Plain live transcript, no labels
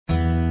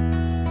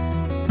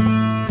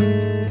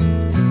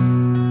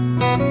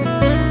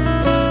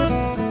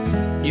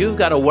You've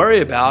got to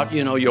worry about,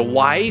 your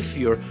wife,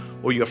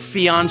 or your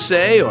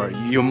fiance, or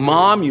your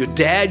mom, your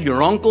dad,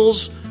 your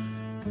uncles.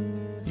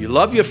 You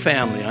love your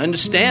family. I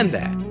understand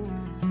that.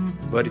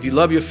 But if you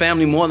love your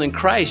family more than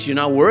Christ, you're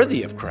not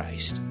worthy of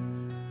Christ.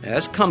 And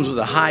that comes with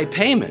a high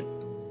payment.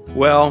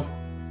 Well,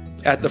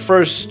 at the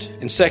first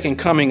and second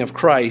coming of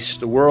Christ,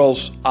 the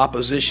world's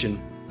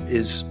opposition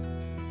is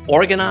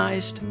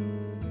organized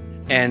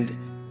and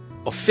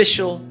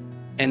official,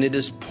 and it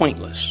is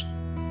pointless.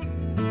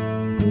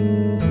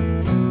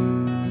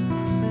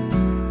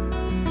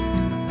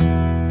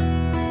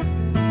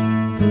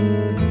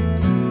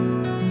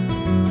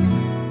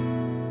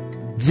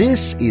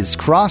 This is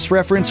Cross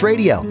Reference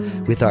Radio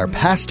with our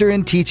pastor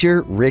and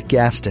teacher, Rick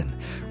Gaston.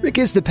 Rick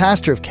is the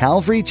pastor of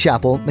Calvary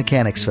Chapel,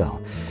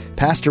 Mechanicsville.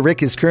 Pastor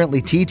Rick is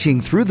currently teaching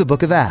through the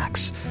book of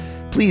Acts.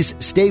 Please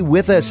stay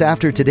with us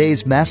after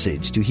today's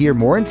message to hear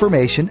more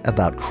information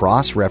about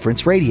Cross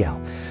Reference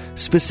Radio,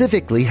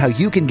 specifically how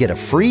you can get a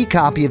free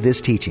copy of this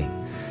teaching.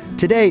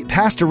 Today,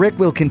 Pastor Rick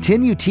will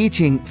continue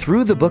teaching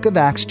through the book of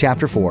Acts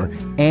chapter 4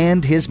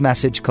 and his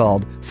message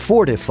called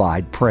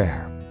Fortified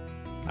Prayer.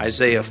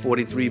 Isaiah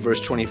 43,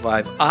 verse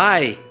 25,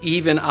 I,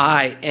 even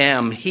I,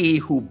 am he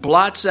who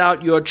blots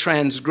out your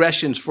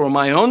transgressions for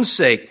my own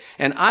sake,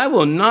 and I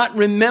will not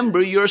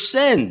remember your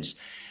sins.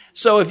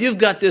 So if you've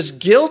got this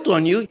guilt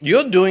on you,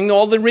 you're doing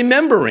all the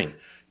remembering.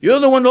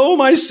 You're the one,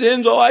 my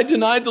sins, I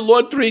denied the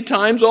Lord 3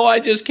 times, I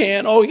just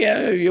can't,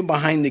 yeah, you're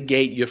behind the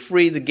gate, you're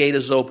free, the gate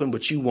is open,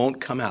 but you won't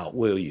come out,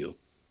 will you?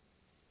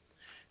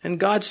 And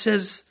God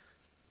says,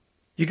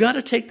 you got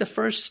to take the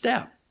first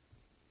step.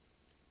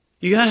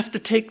 You have to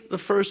take the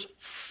first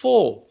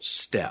full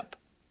step.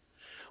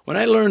 When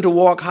I learned to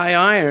walk high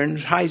iron,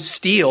 high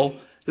steel,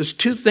 there's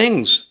 2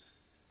 things.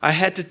 I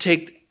had to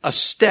take a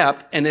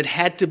step, and it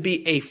had to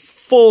be a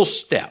full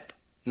step,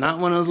 not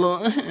one of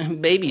those little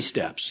baby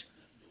steps.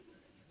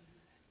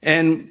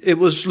 And it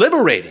was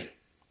liberating.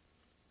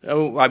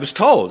 I was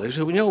told, they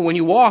said, when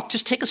you walk,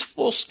 just take a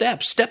full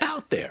step. Step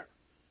out there.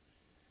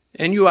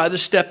 And you either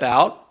step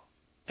out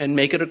and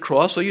make it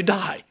across, or you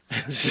die.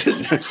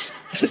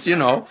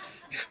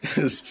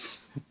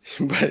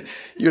 But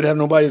you'd have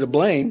nobody to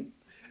blame.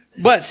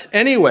 But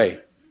anyway,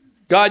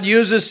 God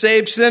uses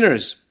saved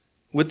sinners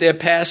with their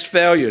past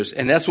failures,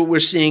 and that's what we're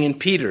seeing in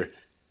Peter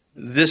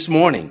this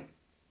morning.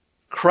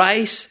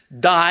 Christ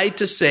died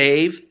to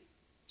save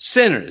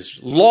sinners,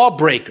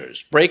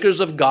 lawbreakers, breakers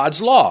of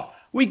God's law.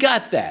 We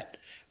got that.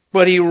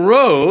 But he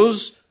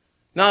rose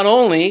not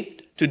only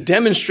to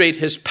demonstrate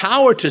his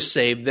power to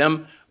save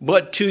them,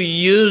 but to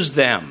use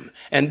them.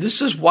 And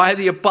this is why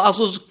the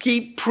apostles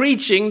keep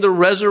preaching the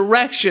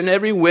resurrection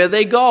everywhere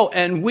they go.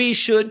 And we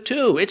should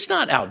too. It's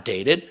not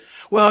outdated.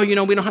 Well, we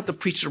don't have to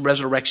preach the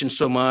resurrection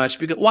so much.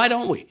 Because why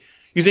don't we?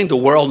 You think the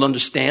world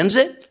understands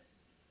it?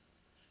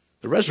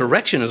 The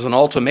resurrection is an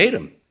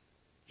ultimatum.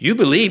 You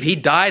believe he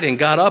died and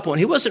got up when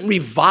he wasn't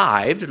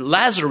revived.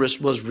 Lazarus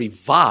was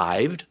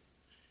revived.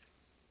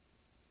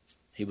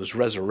 He was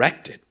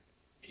resurrected.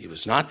 He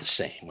was not the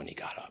same when he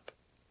got up.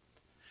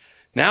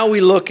 Now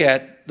we look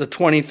at the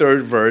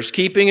 23rd verse,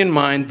 keeping in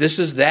mind this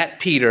is that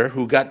Peter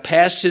who got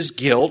past his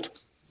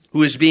guilt,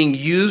 who is being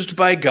used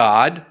by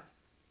God.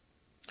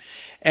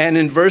 And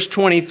in verse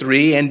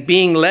 23, and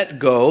being let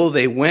go,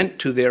 they went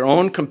to their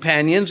own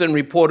companions and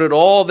reported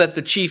all that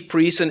the chief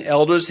priests and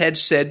elders had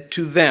said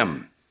to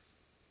them.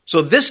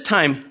 So this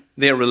time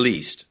they're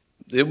released.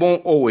 It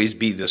won't always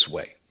be this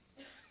way.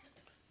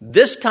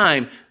 This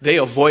time they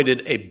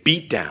avoided a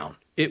beatdown.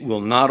 It will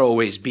not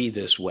always be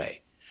this way.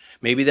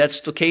 Maybe that's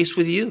the case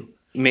with you.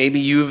 Maybe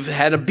you've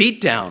had a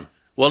beatdown.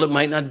 Well, it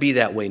might not be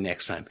that way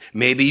next time.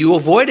 Maybe you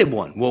avoided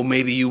one. Well,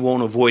 maybe you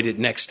won't avoid it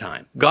next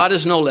time. God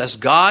is no less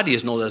God. He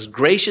is no less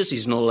gracious.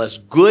 He's no less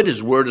good.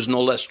 His word is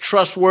no less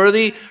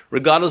trustworthy.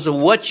 Regardless of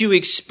what you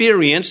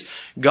experience,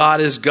 God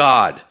is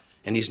God.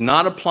 And he's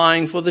not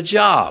applying for the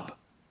job.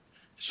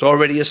 It's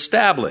already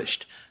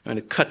established. I'm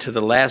going to cut to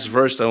the last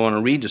verse that I want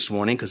to read this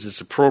morning because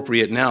it's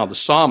appropriate now. The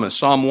psalmist,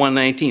 Psalm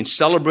 119,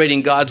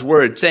 celebrating God's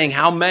word, saying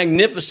how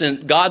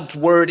magnificent God's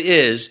word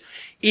is,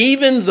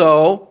 even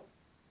though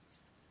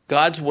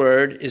God's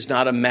word is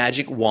not a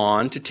magic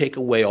wand to take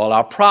away all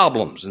our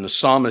problems. And the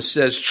psalmist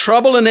says,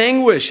 trouble and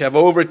anguish have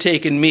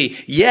overtaken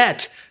me,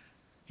 yet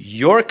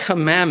your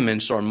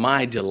commandments are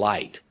my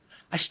delight.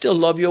 I still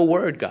love your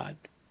word, God.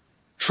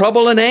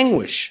 Trouble and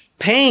anguish,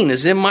 pain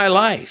is in my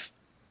life.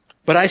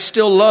 But I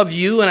still love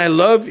you and I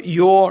love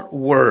your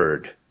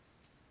word.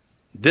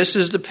 This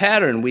is the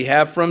pattern we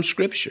have from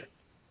Scripture.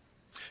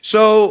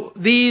 So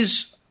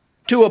these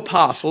 2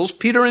 apostles,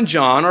 Peter and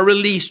John, are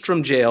released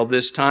from jail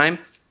this time.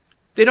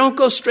 They don't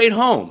go straight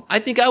home. I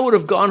think I would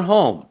have gone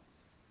home.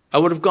 I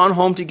would have gone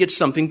home to get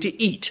something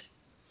to eat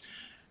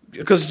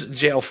because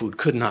jail food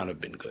could not have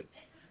been good.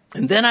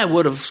 And then I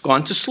would have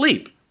gone to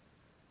sleep.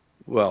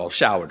 Well,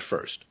 showered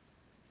first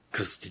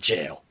because the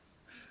jail,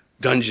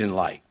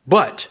 dungeon-like.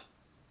 But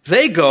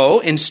they go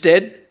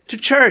instead to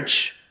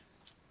church,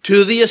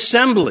 to the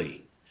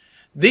assembly.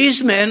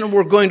 These men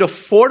were going to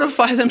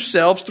fortify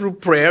themselves through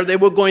prayer. They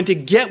were going to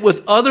get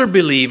with other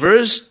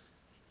believers.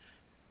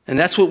 And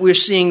that's what we're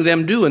seeing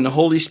them do. And the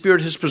Holy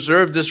Spirit has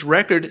preserved this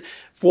record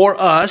for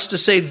us to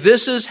say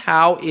this is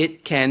how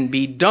it can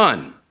be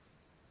done.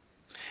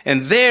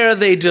 And there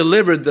they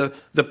delivered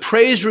the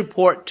praise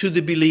report to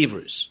the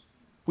believers.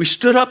 We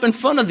stood up in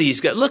front of these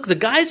guys. Look, the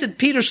guys that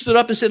Peter stood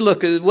up and said,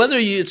 look, whether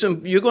you're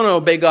going to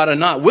obey God or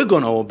not, we're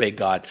going to obey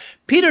God.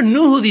 Peter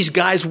knew who these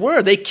guys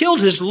were. They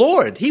killed his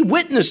Lord. He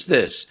witnessed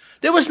this.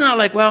 There was not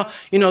like, well,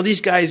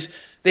 these guys,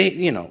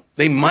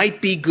 they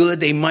might be good.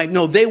 They might.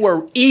 No, they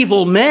were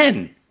evil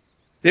men.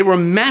 They were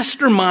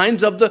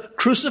masterminds of the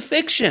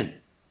crucifixion.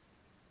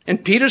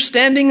 And Peter's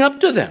standing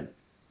up to them.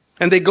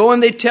 And they go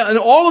and they tell, and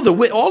all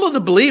of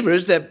the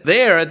believers that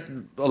they're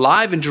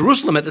alive in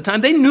Jerusalem at the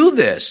time, they knew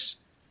this.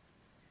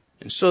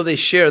 And so they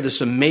share this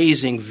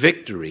amazing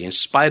victory in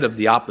spite of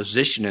the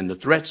opposition and the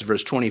threats,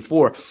 verse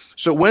 24.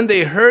 So when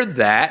they heard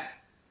that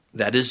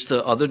is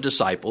the other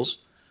disciples,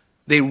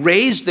 they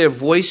raised their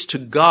voice to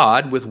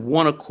God with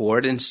one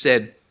accord and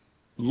said,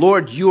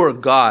 Lord, you are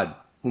God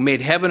who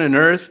made heaven and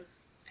earth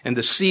and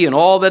the sea and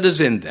all that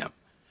is in them.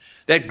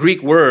 That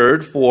Greek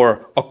word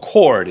for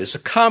accord is a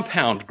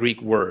compound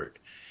Greek word.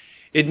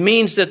 It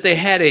means that they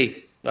had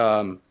a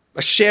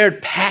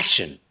shared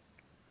passion.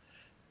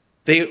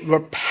 They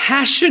were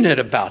passionate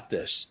about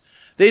this.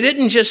 They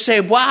didn't just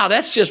say, wow,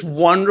 that's just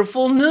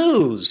wonderful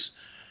news.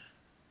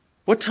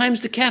 What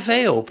time's the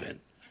cafe open?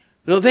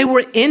 No, they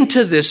were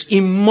into this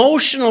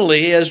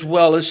emotionally as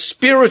well as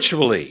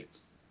spiritually,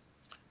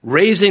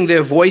 raising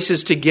their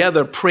voices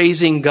together,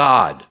 praising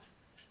God.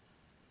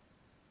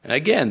 And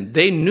again,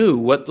 they knew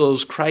what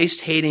those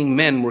Christ-hating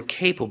men were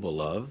capable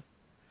of.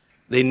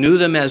 They knew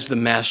them as the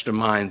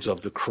masterminds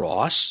of the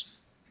cross,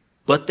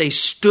 but they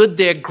stood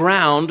their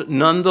ground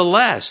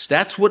nonetheless.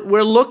 That's what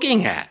we're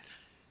looking at.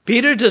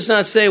 Peter does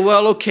not say,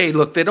 well, okay,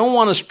 look, they don't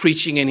want us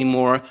preaching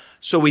anymore,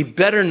 so we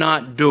better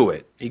not do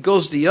it. He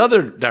goes the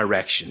other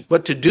direction.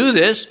 But to do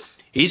this,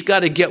 he's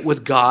got to get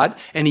with God,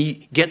 and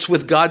he gets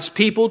with God's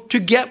people to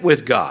get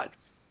with God.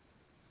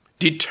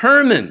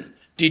 Determined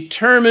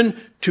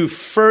to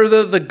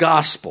further the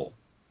gospel,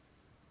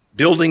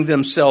 building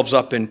themselves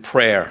up in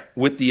prayer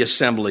with the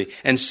assembly,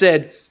 and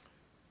said,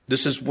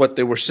 this is what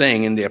they were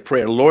saying in their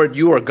prayer, Lord,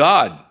 you are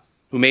God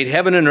who made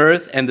heaven and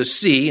earth and the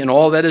sea and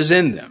all that is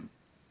in them.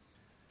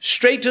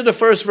 Straight to the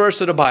first verse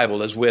of the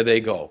Bible is where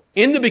they go.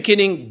 In the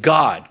beginning,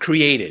 God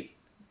created.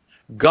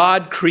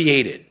 God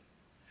created.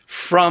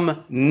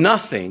 From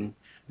nothing,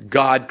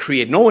 God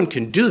created. No one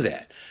can do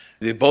that.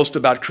 They boast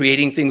about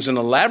creating things in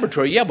a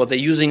laboratory. Yeah, but they're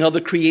using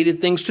other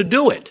created things to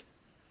do it.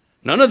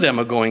 None of them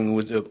are going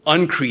with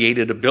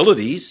uncreated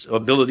abilities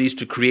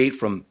to create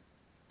from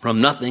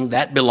nothing.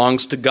 That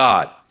belongs to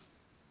God.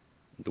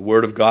 The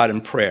Word of God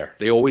and prayer.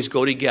 They always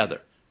go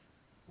together.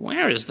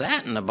 Where is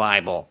that in the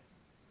Bible?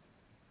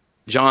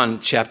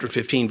 John chapter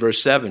 15,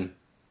 verse 7.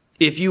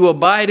 If you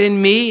abide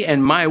in me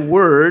and my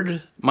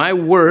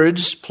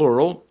words,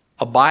 plural,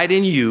 abide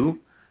in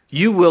you,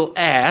 you will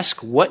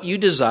ask what you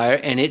desire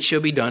and it shall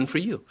be done for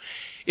you.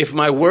 If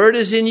my word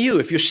is in you,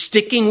 if you're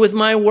sticking with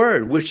my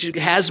word, which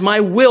has my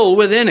will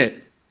within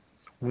it,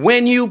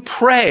 when you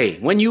pray,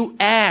 when you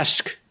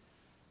ask,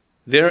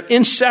 they're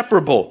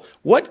inseparable.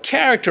 What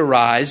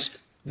characterized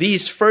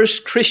these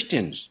first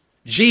Christians?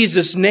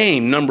 Jesus'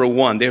 name, number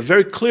one. They're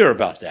very clear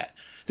about that.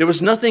 There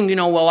was nothing,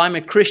 well, I'm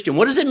a Christian.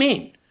 What does it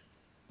mean?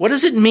 What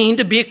does it mean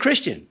to be a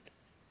Christian?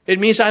 It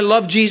means I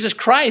love Jesus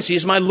Christ.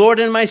 He's my Lord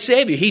and my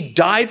Savior. He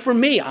died for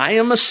me. I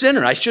am a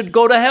sinner. I should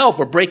go to hell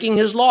for breaking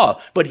his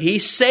law. But he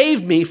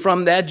saved me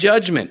from that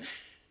judgment.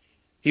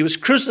 He was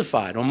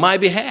crucified on my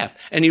behalf,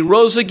 and he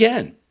rose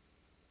again.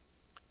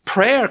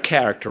 Prayer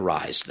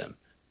characterized them.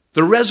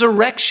 The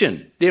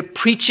resurrection. They're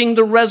preaching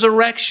the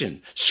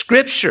resurrection.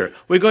 Scripture.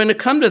 We're going to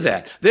come to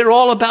that. They're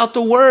all about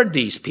the word,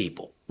 these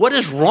people. What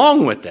is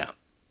wrong with them?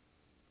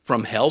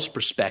 From hell's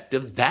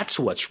perspective, that's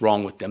what's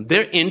wrong with them.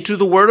 They're into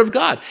the Word of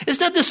God. It's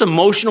not this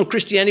emotional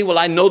Christianity, well,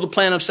 I know the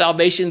plan of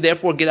salvation,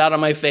 therefore get out of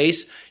my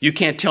face. You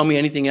can't tell me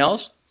anything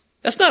else.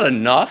 That's not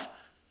enough.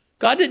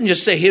 God didn't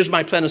just say, here's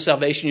my plan of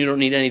salvation, you don't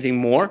need anything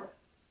more.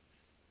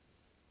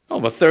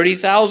 Over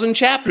 30,000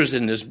 chapters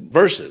in this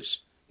verses,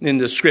 in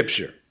the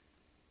Scripture.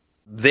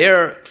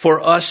 They're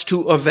for us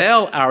to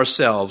avail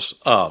ourselves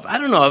of. I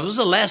don't know, if it was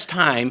the last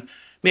time,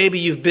 maybe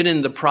you've been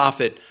in the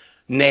prophet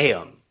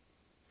Nahum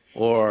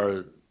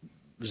or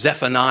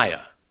Zephaniah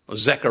or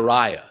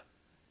Zechariah,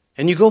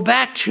 and you go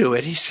back to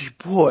it, you say,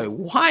 boy,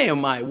 why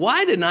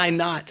did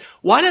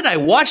I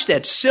watch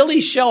that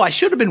silly show? I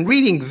should have been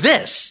reading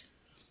this.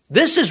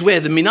 This is where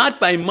not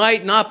by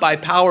might, not by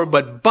power,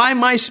 but by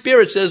my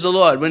Spirit, says the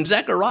Lord. When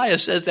Zechariah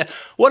says that,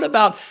 what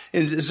about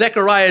in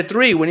Zechariah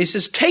 3, when he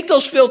says, take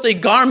those filthy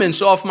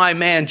garments off my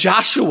man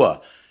Joshua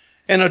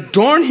and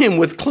adorn him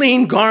with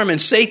clean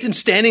garments. Satan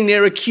standing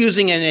there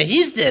accusing him, and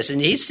he's this,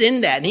 and he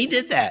sinned that, and he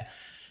did that.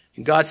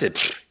 And God said,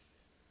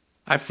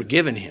 I've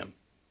forgiven him.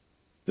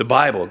 The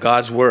Bible,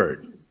 God's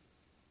Word.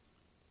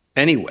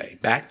 Anyway,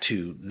 back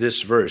to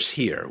this verse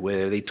here,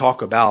 where they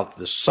talk about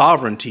the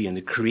sovereignty and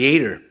the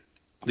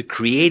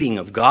creating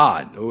of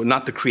God, or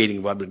not the creating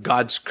of God, but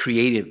God's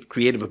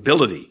creative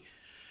ability.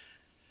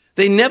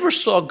 They never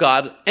saw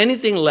God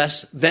anything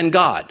less than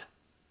God.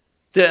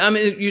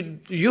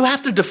 You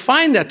have to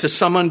define that to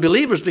some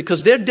unbelievers,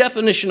 because their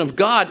definition of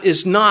God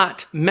is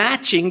not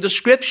matching the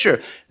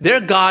Scripture. Their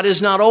God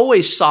is not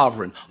always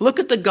sovereign. Look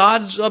at the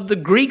gods of the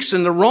Greeks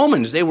and the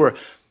Romans. They were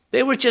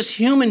just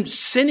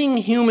sinning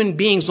human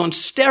beings on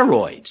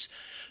steroids.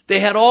 They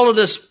had all of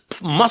this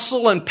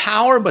muscle and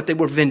power, but they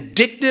were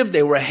vindictive,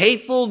 they were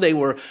hateful, they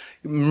were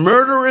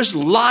murderers,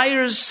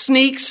 liars,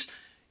 sneaks,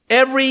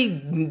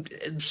 every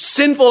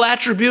sinful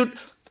attribute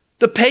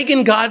the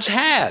pagan gods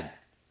had.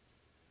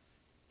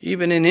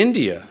 Even in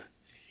India,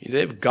 they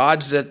have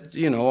gods that,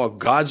 are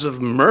gods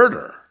of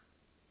murder.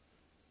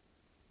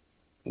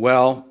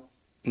 Well,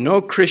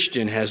 no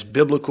Christian has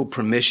biblical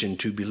permission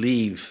to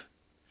believe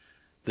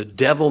the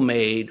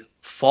devil-made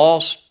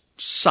false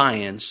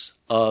science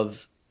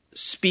of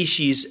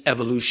species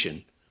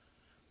evolution.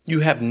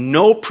 You have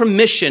no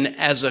permission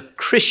as a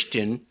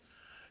Christian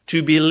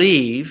to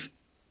believe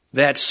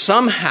that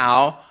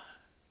somehow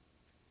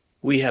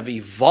we have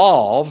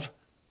evolved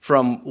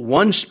from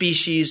one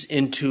species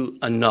into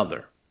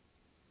another.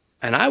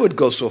 And I would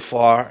go so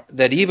far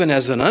that even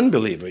as an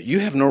unbeliever, you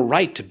have no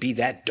right to be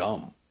that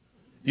dumb.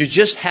 You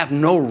just have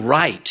no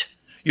right.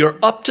 You're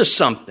up to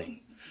something.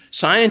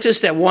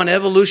 Scientists that want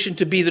evolution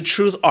to be the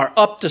truth are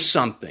up to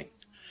something.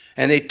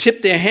 And they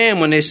tip their hand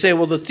when they say,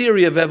 well, the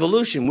theory of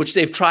evolution, which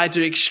they've tried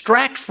to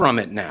extract from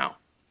it now.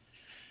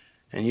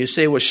 And you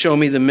say, well, show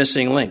me the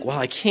missing link. Well,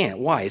 I can't.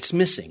 Why? It's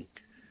missing.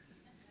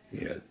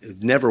 Yeah,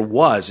 it never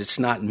was. It's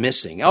not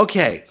missing.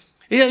 Okay.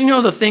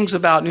 The things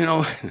about,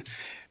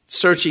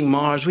 searching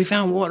Mars. We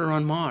found water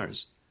on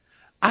Mars.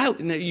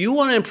 You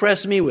want to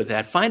impress me with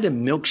that? Find a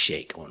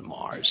milkshake on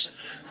Mars.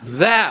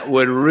 That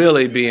would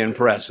really be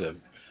impressive.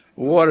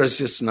 Water's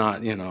just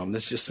not,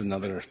 that's just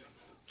another.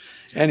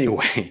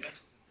 Anyway.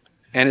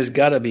 And it's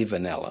got to be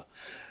vanilla.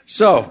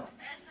 So,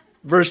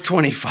 verse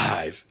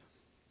 25.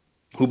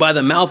 Who by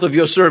the mouth of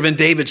your servant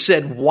David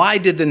said, why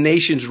did the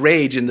nations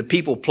rage and the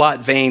people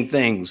plot vain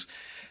things?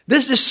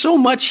 There's so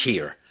much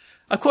here.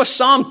 Of course,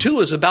 Psalm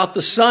 2 is about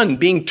the sun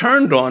being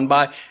turned on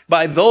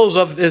by those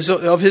of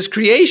his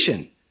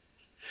creation.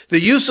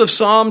 The use of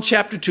Psalm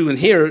chapter 2, and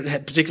here,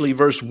 particularly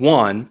verse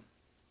 1,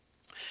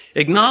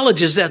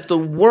 acknowledges that the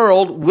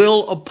world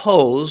will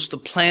oppose the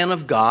plan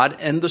of God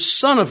and the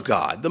Son of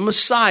God, the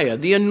Messiah,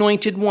 the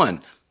Anointed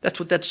One. That's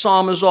what that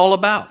psalm is all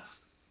about.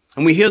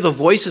 And we hear the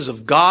voices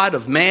of God,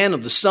 of man,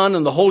 of the Son,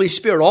 and the Holy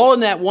Spirit, all in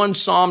that one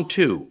Psalm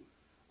 2,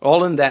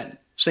 all in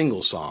that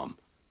single psalm,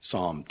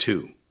 Psalm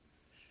 2.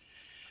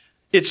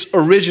 Its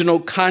original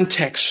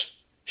context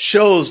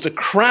shows the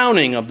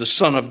crowning of the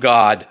Son of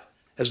God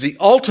as the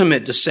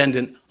ultimate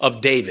descendant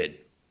of David.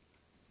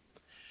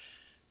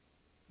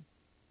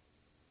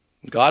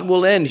 God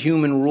will end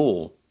human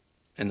rule,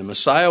 and the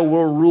Messiah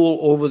will rule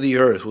over the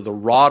earth with a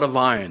rod of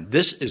iron.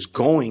 This is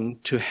going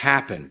to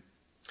happen.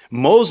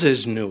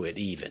 Moses knew it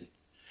even.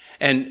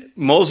 And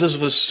Moses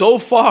was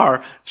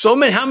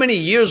how many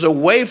years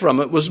away from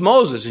it was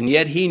Moses, and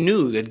yet he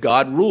knew that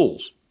God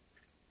rules.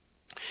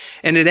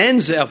 And it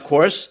ends, of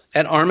course,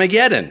 at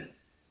Armageddon.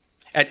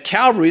 At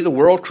Calvary, the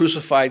world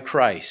crucified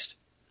Christ.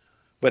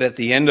 But at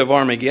the end of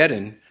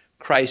Armageddon,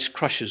 Christ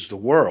crushes the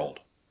world.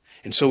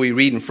 And so we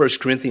read in 1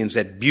 Corinthians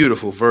that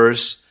beautiful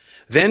verse,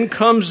 then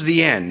comes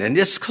the end. And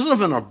it's kind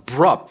of an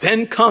abrupt,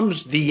 then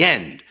comes the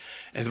end.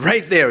 And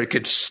right there, it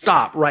could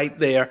stop right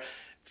there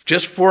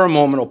just for a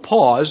moment, or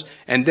pause,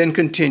 and then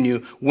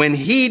continue. When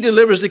he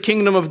delivers the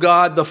kingdom of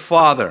God the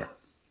Father,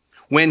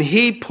 when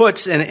he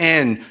puts an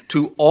end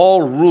to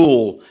all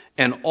rule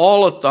and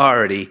all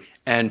authority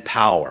and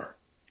power,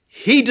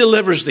 he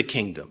delivers the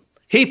kingdom.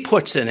 He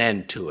puts an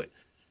end to it.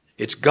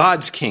 It's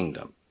God's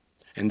kingdom,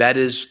 and that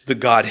is the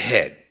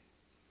Godhead.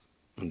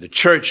 And the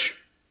church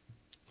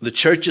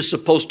is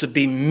supposed to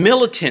be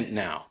militant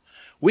now.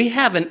 We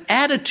have an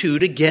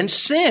attitude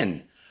against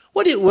sin.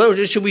 What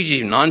should we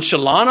be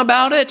nonchalant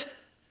about it?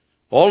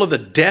 All of the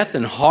death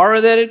and horror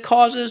that it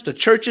causes? The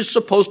church is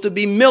supposed to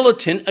be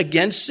militant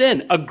against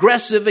sin,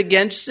 aggressive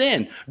against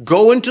sin.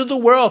 Go into the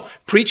world,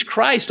 preach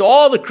Christ to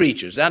all the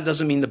creatures. That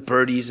doesn't mean the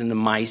birdies and the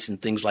mice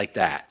and things like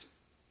that.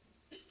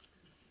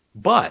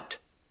 But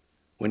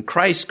when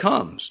Christ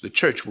comes, the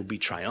church will be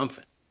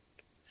triumphant.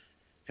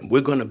 And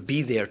we're going to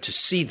be there to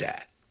see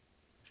that.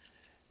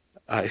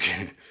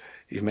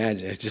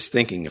 Imagine, just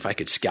thinking if I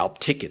could scalp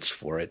tickets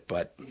for it,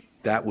 but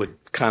that would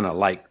kind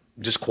of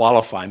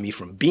disqualify me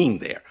from being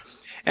there.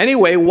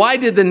 Anyway, why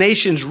did the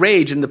nations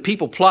rage and the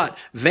people plot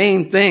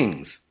vain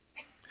things?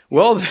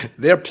 Well,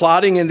 they're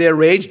plotting in their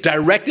rage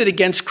directed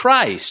against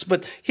Christ.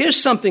 But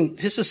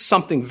this is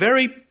something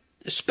very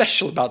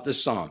special about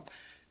this psalm.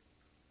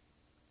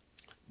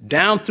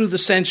 Down through the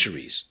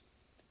centuries,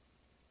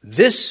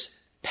 this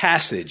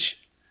passage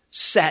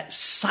sat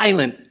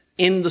silent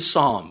in the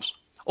Psalms.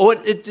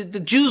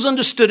 The Jews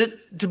understood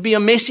it to be a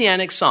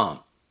messianic psalm.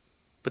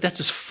 But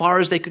that's as far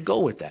as they could go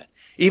with that.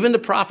 Even the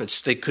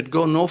prophets, they could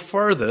go no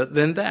further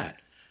than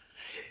that.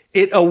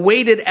 It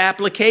awaited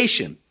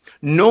application.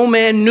 No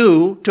man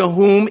knew to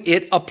whom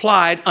it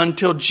applied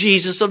until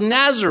Jesus of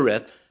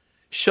Nazareth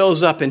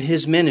shows up in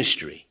his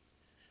ministry.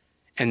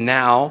 And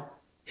now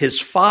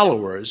his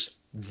followers,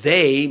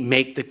 they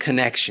make the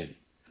connection.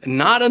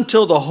 Not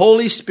until the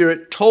Holy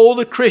Spirit told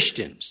the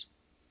Christians,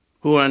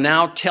 who are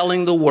now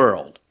telling the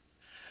world,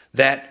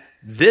 that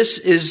this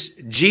is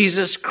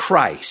Jesus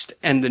Christ,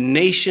 and the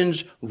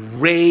nations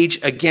rage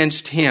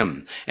against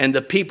him, and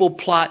the people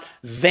plot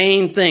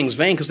vain things,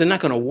 vain because they're not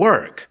going to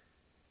work,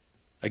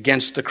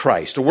 against the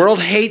Christ. The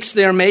world hates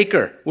their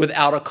maker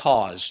without a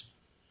cause.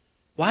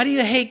 Why do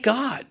you hate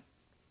God?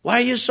 Why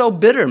are you so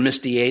bitter,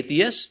 Mr.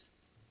 Atheist?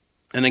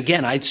 And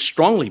again, I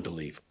strongly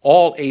believe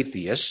all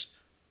atheists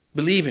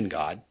believe in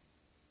God,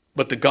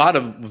 but the God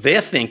of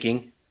their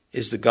thinking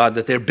is the God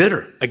that they're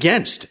bitter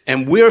against.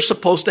 And we're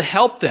supposed to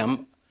help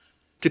them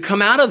to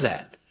come out of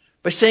that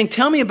by saying,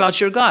 tell me about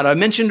your God. I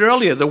mentioned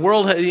earlier, the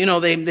world,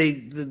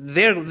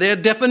 their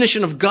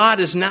definition of God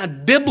is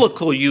not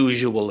biblical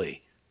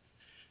usually.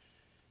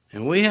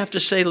 And we have to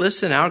say,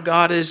 listen, our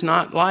God is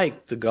not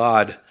like the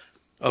God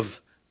of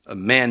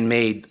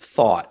man-made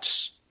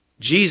thoughts.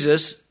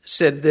 Jesus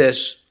said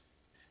this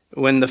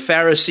when the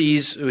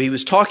Pharisees, he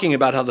was talking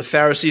about how the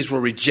Pharisees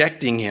were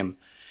rejecting him.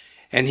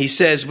 And he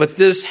says, but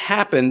this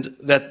happened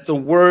that the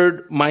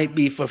word might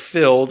be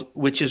fulfilled,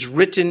 which is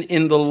written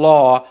in the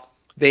law,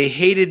 they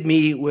hated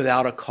me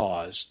without a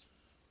cause.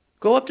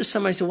 Go up to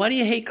somebody and say, why do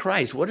you hate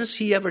Christ? What has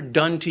he ever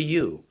done to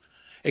you?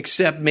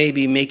 Except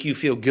maybe make you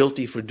feel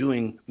guilty for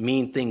doing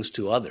mean things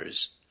to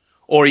others,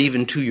 or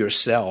even to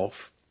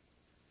yourself.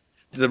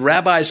 The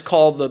rabbis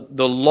call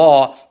the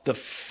law the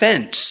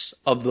fence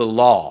of the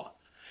law.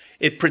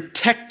 It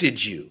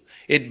protected you.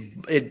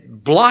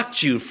 It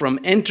blocked you from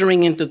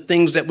entering into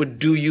things that would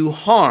do you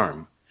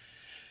harm.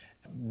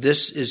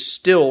 This is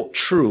still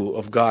true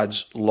of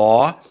God's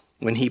law.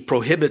 When he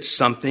prohibits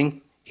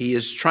something, he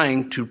is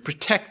trying to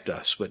protect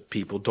us, but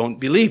people don't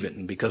believe it.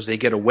 And because they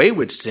get away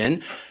with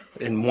sin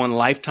in one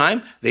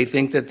lifetime, they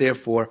think that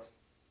therefore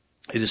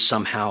it is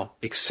somehow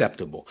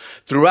acceptable.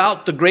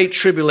 Throughout the Great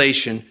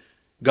Tribulation,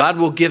 God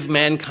will give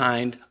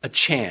mankind a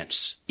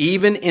chance,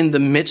 even in the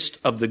midst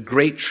of the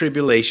Great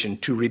Tribulation,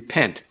 to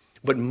repent.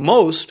 But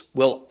most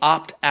will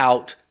opt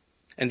out,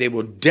 and they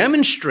will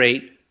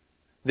demonstrate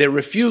their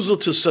refusal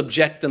to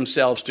subject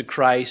themselves to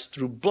Christ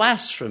through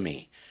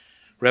blasphemy.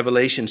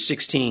 Revelation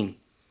 16.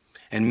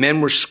 And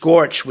men were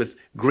scorched with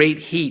great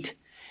heat,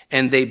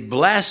 and they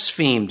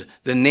blasphemed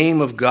the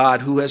name of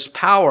God who has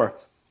power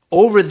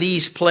over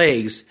these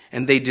plagues,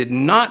 and they did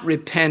not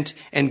repent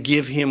and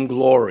give him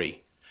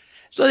glory.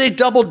 So they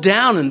doubled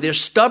down in their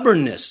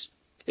stubbornness.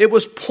 It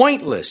was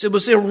pointless. It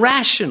was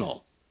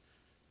irrational.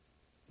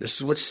 This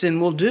is what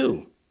sin will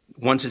do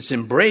once it's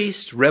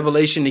embraced.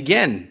 Revelation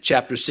again,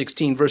 chapter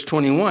 16, verse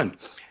 21.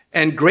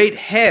 And great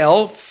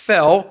hail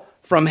fell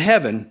from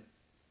heaven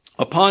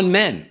upon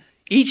men,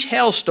 each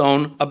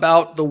hailstone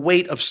about the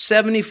weight of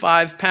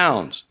 75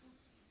 pounds.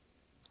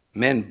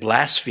 Men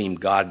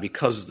blasphemed God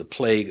because of the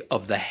plague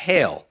of the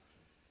hail,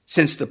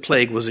 since the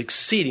plague was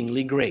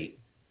exceedingly great.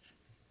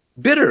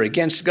 Bitter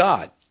against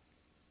God,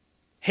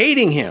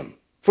 hating him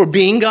for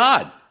being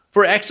God,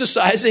 for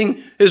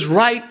exercising his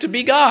right to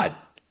be God.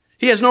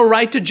 He has no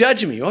right to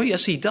judge me. Oh,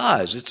 yes, he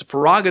does. It's a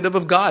prerogative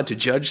of God to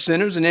judge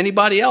sinners and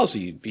anybody else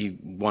he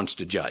wants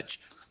to judge.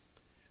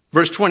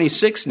 Verse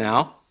 26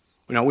 now.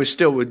 We're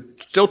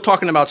still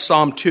talking about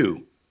Psalm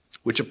 2,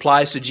 which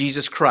applies to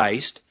Jesus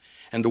Christ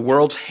and the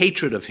world's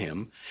hatred of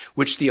him,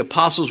 which the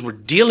apostles were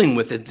dealing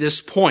with at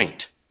this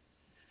point.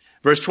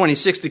 Verse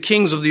 26, the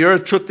kings of the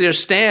earth took their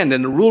stand,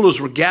 and the rulers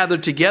were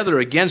gathered together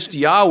against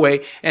Yahweh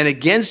and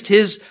against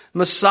his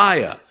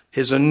Messiah,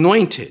 his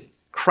anointed,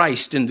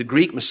 Christ in the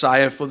Greek,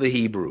 Messiah for the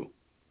Hebrew,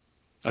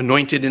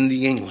 anointed in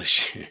the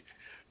English.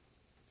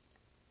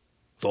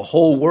 The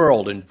whole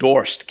world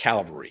endorsed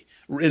Calvary,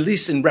 at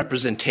least in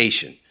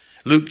representation.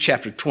 Luke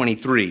chapter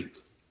 23.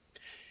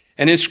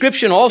 An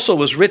inscription also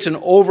was written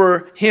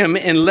over him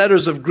in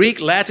letters of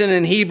Greek, Latin,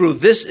 and Hebrew.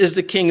 This is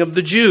the King of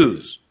the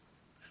Jews.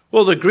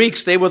 Well, the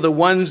Greeks, they were the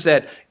ones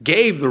that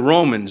gave the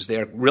Romans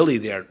their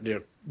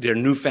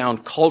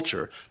newfound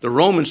culture. The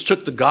Romans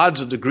took the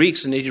gods of the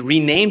Greeks and they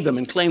renamed them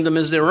and claimed them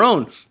as their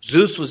own.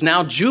 Zeus was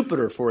now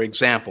Jupiter, for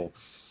example.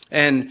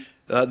 And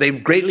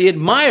they've greatly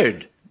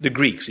admired the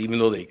Greeks, even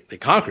though they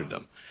conquered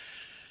them.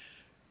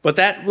 But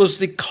that was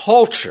the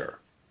culture.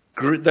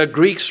 The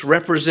Greeks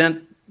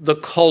represent the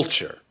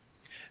culture.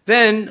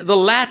 Then the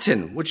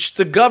Latin, which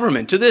the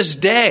government, to this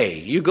day,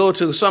 you go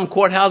to some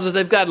courthouses,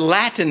 they've got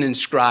Latin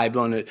inscribed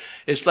on it.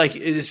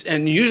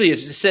 And usually it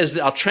says,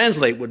 I'll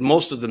translate what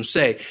most of them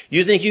say.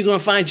 You think you're going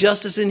to find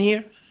justice in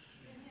here?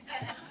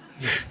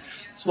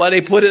 That's why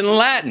they put it in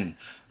Latin.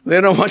 They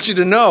don't want you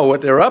to know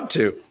what they're up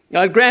to.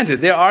 Now,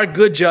 granted, there are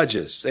good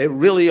judges. They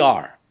really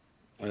are.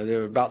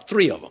 There are about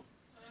 3 of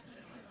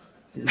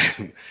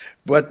them.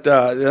 But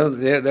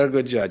they're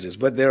good judges,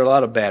 but there are a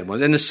lot of bad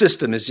ones. And the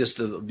system is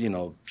just,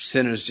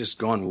 sinners just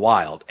gone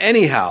wild.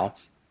 Anyhow,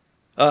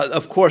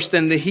 Of course,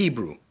 then the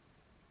Hebrew,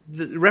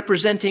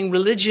 representing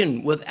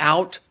religion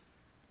without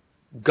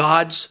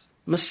God's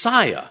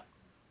Messiah,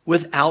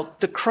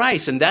 without the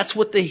Christ. And that's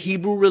what the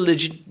Hebrew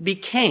religion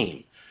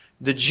became.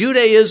 The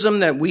Judaism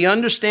that we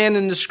understand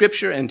in the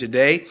Scripture and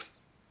today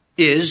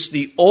is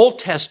the Old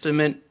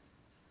Testament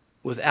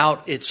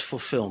without its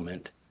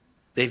fulfillment.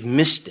 They've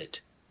missed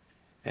it.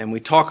 And we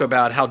talk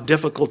about how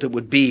difficult it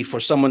would be for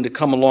someone to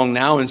come along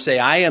now and say,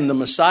 I am the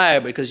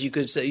Messiah, because you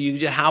could say,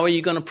 how are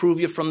you going to prove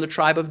you're from the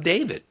tribe of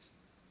David?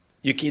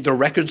 The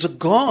records are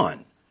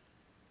gone.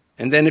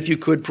 And then if you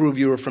could prove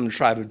you were from the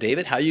tribe of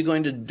David, how are you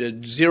going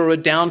to zero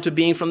it down to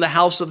being from the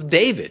house of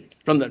David,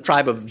 from the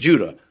tribe of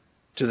Judah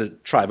to the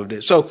tribe of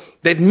David? So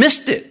they've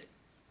missed it.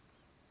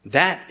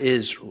 That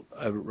is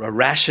a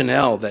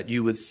rationale that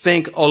you would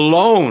think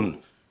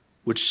alone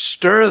would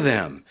stir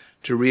them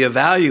to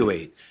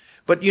reevaluate.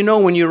 But you know,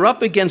 when you're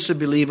up against a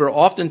believer,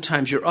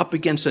 oftentimes you're up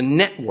against a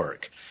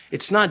network.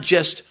 It's not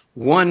just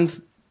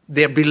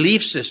their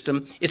belief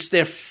system, it's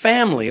their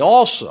family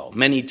also,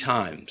 many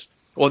times,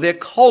 or their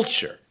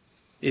culture.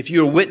 If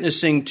you're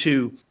witnessing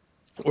to,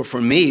 or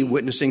for me,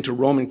 witnessing to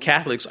Roman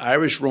Catholics,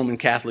 Irish Roman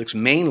Catholics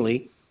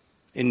mainly,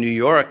 in New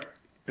York,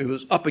 it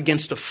was up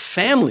against a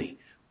family.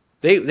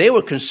 They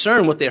were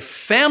concerned what their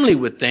family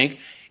would think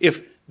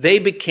if they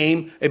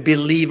became a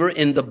believer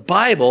in the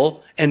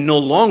Bible and no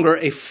longer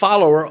a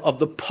follower of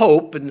the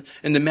Pope and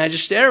the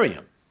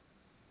magisterium.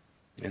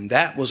 And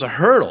that was a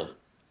hurdle.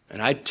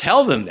 And I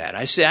tell them that.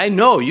 I say, I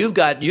know you've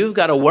got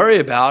to worry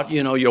about,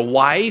 your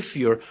wife,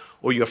 your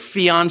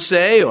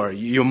fiance, or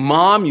your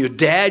mom, your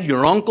dad,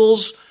 your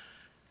uncles.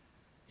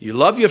 You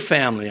love your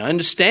family. I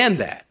understand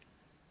that.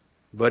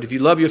 But if you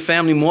love your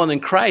family more than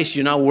Christ,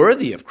 you're not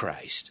worthy of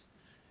Christ.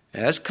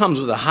 And that comes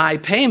with a high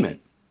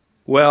payment.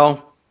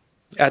 Well,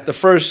 at the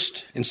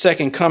first and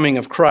second coming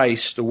of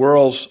Christ, the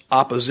world's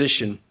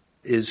opposition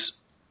is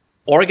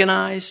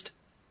organized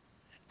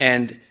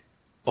and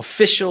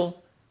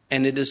official,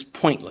 and it is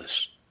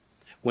pointless.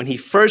 When he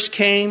first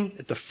came,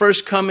 at the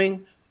first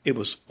coming, it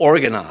was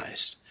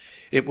organized.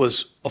 It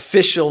was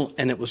official,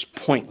 and it was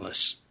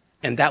pointless.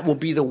 And that will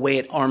be the way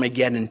at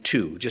Armageddon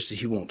too, just that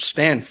he won't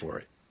stand for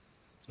it.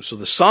 So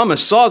the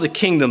psalmist saw the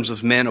kingdoms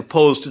of men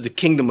opposed to the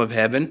kingdom of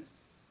heaven,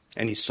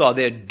 and he saw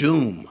their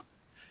doom.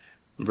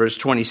 Verse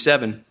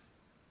 27,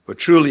 for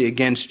truly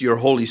against your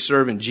holy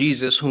servant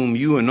Jesus, whom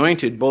you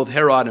anointed, both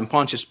Herod and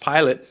Pontius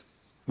Pilate,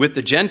 with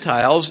the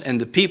Gentiles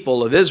and the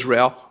people of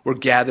Israel, were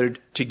gathered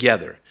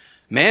together.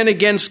 Man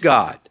against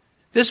God.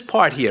 This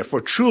part here, for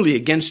truly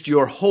against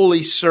your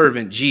holy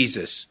servant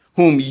Jesus,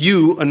 whom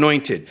you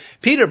anointed.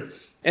 Peter,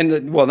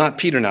 not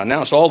Peter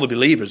now it's all the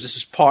believers. This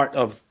is part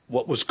of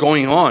what was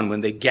going on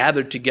when they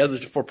gathered together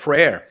for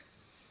prayer.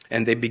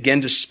 And they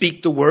began to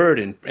speak the word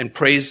and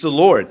praise the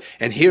Lord.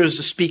 And here's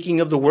the speaking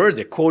of the word.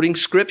 They're quoting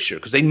Scripture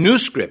because they knew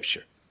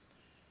Scripture.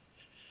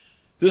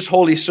 This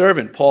holy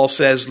servant, Paul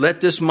says, let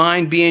this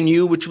mind be in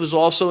you, which was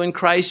also in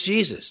Christ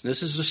Jesus.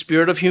 This is the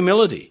spirit of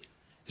humility.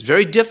 It's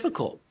very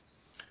difficult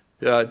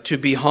to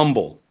be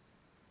humble.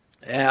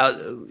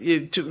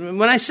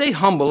 When I say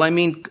humble, I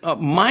mean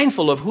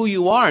mindful of who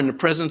you are in the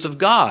presence of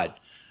God.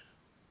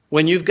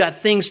 When you've got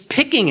things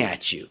picking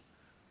at you.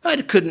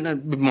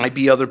 It might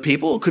be other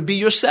people. It could be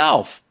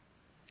yourself.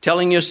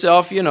 Telling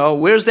yourself,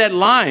 where's that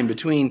line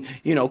between,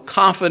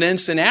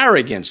 confidence and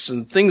arrogance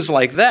and things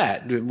like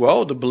that?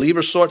 Well, the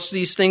believer sorts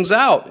these things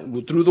out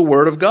through the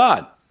Word of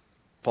God.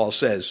 Paul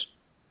says,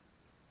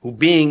 who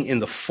being in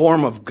the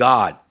form of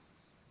God,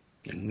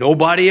 and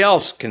nobody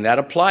else can that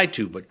apply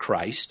to but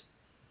Christ.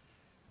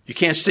 You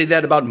can't say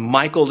that about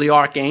Michael the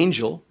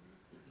archangel,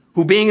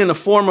 who being in the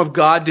form of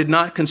God did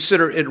not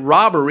consider it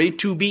robbery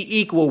to be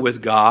equal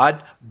with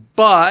God,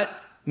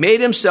 but made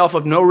himself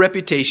of no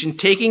reputation,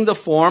 taking the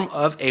form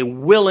of a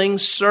willing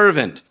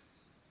servant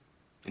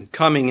and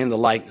coming in the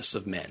likeness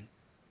of men.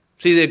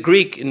 See,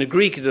 in the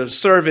Greek, the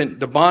servant,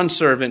 the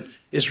bondservant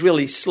is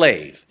really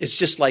slave. It's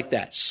just like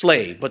that,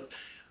 slave.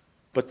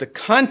 But the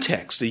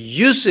context, the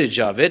usage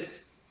of it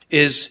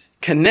is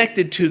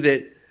connected to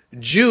the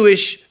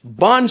Jewish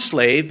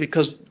bondslave,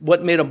 because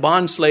what made a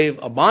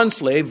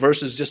bondslave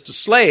versus just a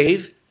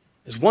slave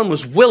is one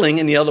was willing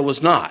and the other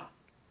was not.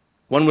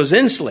 One was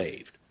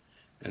enslaved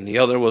and the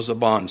other was a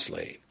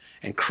bondslave.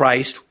 And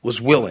Christ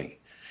was willing.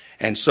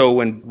 And so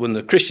when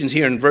the Christians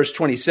here in verse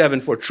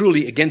 27, for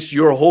truly against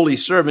your holy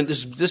servant,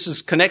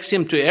 this connects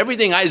him to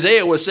everything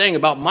Isaiah was saying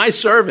about my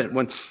servant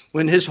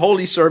when his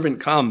holy servant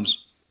comes.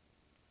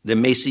 The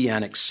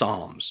Messianic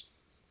Psalms.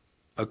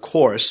 Of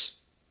course,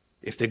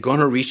 if they're going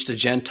to reach the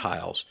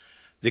Gentiles,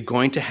 they're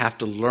going to have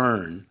to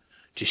learn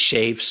to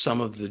shave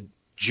some of the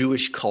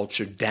Jewish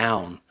culture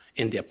down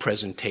in their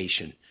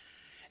presentation.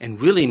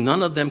 And really,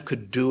 none of them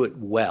could do it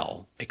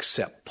well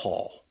except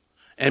Paul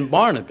and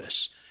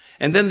Barnabas.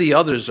 And then the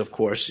others, of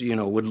course,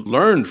 would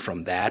learn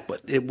from that.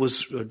 But it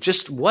was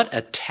just what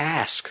a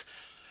task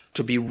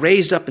to be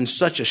raised up in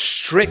such a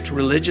strict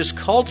religious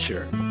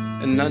culture.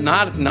 And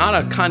not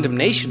a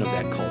condemnation of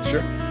that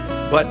culture,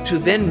 but to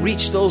then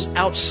reach those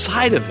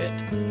outside of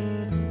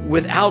it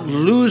without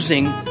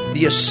losing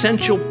the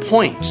essential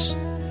points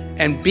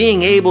and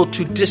being able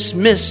to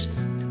dismiss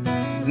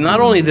not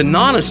only the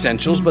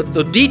non-essentials, but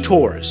the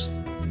detours,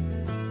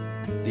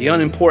 the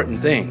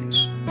unimportant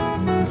things.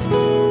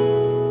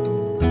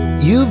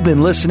 You've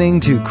been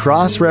listening to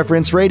Cross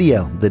Reference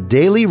Radio, the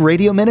daily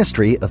radio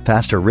ministry of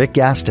Pastor Rick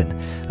Gaston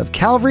of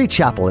Calvary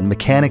Chapel in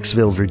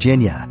Mechanicsville,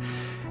 Virginia.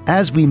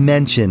 As we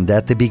mentioned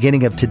at the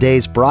beginning of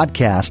today's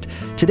broadcast,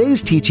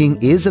 today's teaching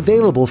is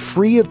available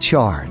free of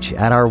charge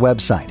at our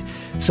website.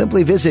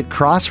 Simply visit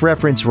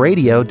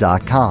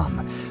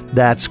crossreferenceradio.com.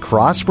 That's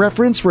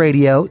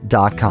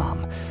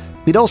crossreferenceradio.com.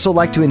 We'd also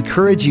like to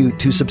encourage you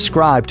to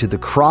subscribe to the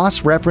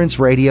Cross Reference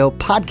Radio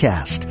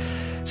podcast.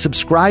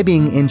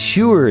 Subscribing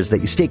ensures that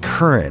you stay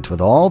current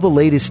with all the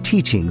latest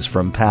teachings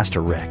from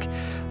Pastor Rick.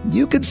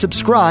 You can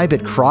subscribe at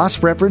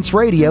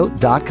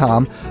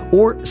crossreferenceradio.com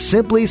or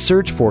simply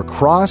search for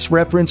Cross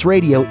Reference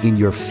Radio in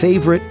your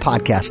favorite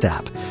podcast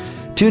app.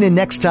 Tune in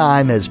next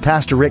time as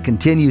Pastor Rick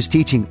continues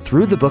teaching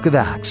through the book of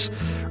Acts,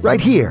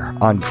 right here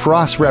on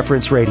Cross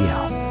Reference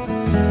Radio.